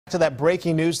To that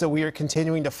breaking news that we are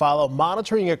continuing to follow,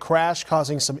 monitoring a crash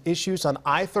causing some issues on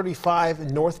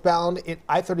I-35 northbound,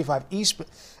 I-35 east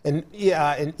in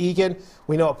Eagan.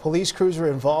 We know a police cruiser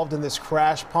involved in this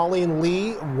crash. Pauline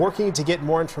Lee working to get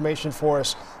more information for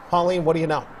us. Pauline, what do you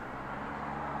know?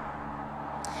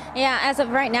 Yeah, as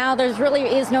of right now, there really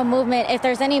is no movement. If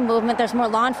there's any movement, there's more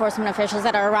law enforcement officials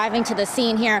that are arriving to the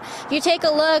scene here. If you take a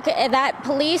look at that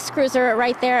police cruiser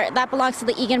right there, that belongs to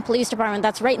the Eagan Police Department.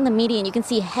 That's right in the median. You can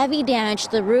see heavy damage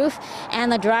to the roof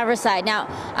and the driver's side. Now,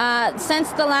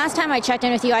 since the last time I checked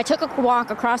in with you, I took a walk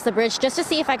across the bridge just to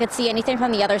see if I could see anything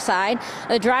from the other side.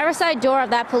 The driver's side door of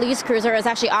that police cruiser is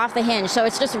actually off the hinge, so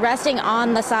it's just resting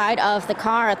on the side of the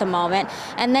car at the moment.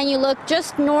 And then you look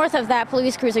just north of that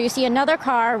police cruiser, you see another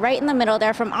car right in the middle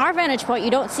there. From our vantage point, you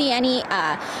don't see any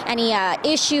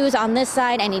issues on this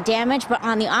side, any damage, but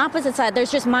on the opposite side,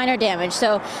 there's just minor damage.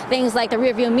 So things like the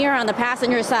rearview mirror on the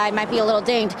passenger side might be a little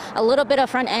dinged, a little bit of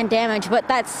front end damage, but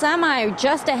that semi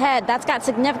just ahead, that's got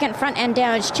significant front end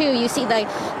damage too. You see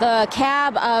the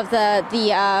cab of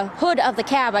the hood of the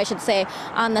cab, I should say,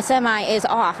 on the semi is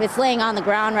off. It's laying on the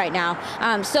ground right now.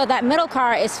 So that middle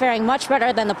car is faring much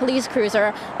better than the police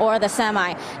cruiser or the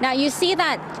semi. Now you see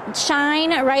that shine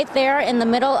right there in the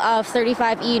middle of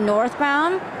 35E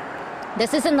northbound.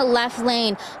 This is in the left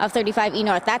lane of 35E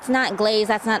North. That's not glaze,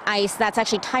 that's not ice, that's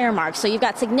actually tire marks. So you've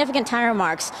got significant tire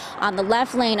marks on the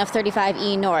left lane of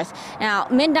 35E North. Now,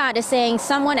 MnDOT is saying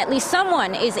at least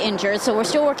someone is injured, so we're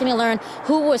still working to learn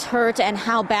who was hurt and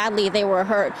how badly they were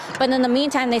hurt. But in the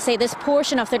meantime, they say this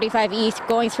portion of 35E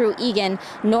going through Eagan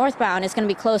northbound is going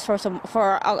to be closed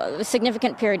for a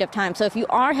significant period of time. So if you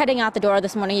are heading out the door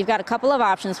this morning, you've got a couple of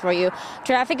options for you.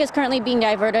 Traffic is currently being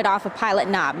diverted off of Pilot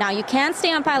Knob. Now, you can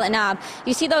stay on Pilot Knob.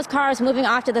 You see those cars moving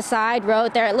off to the side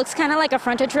road there. It looks kind of like a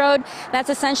frontage road.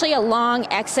 That's essentially a long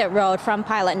exit road from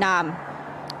Pilot Knob.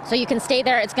 So you can stay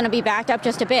there. It's going to be backed up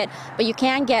just a bit, but you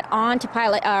can get onto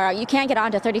you can get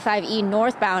onto 35E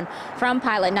northbound from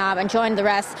Pilot Knob and join the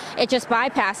rest. It just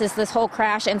bypasses this whole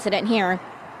crash incident here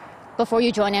before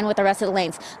you join in with the rest of the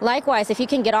lanes. Likewise, if you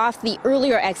can get off the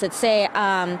earlier exits, say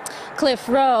Cliff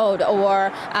Road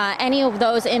or any of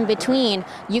those in between,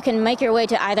 you can make your way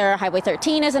to either Highway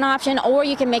 13 as an option, or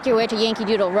you can make your way to Yankee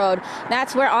Doodle Road.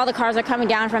 That's where all the cars are coming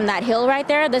down from that hill right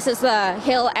there. This is the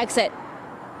hill exit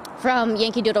from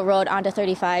Yankee Doodle Road onto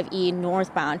 35E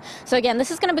northbound. So again,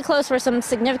 this is going to be closed for some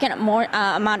significant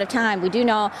amount of time. We do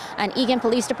know an Eagan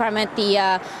Police Department,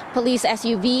 the police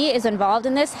SUV is involved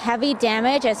in this. Heavy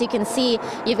damage. As you can see,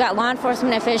 you've got law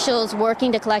enforcement officials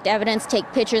working to collect evidence, take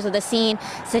pictures of the scene.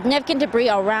 Significant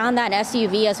debris around that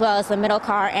SUV, as well as the middle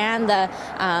car and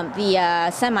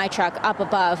the semi-truck up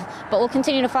above. But we'll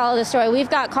continue to follow the story. We've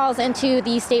got calls into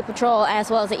the State Patrol as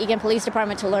well as the Eagan Police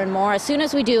Department to learn more. As soon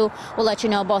as we do, we'll let you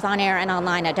know, both on air and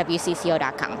online at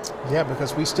WCCO.com. Yeah,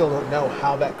 because we still don't know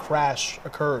how that crash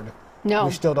occurred. No,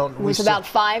 we still don't. It was about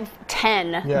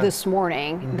 5:10 this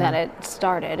morning that it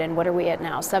started, and what are we at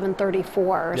now?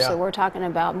 7:34. Yeah. So we're talking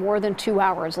about more than 2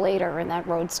 hours later, and that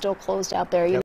road's still closed out there.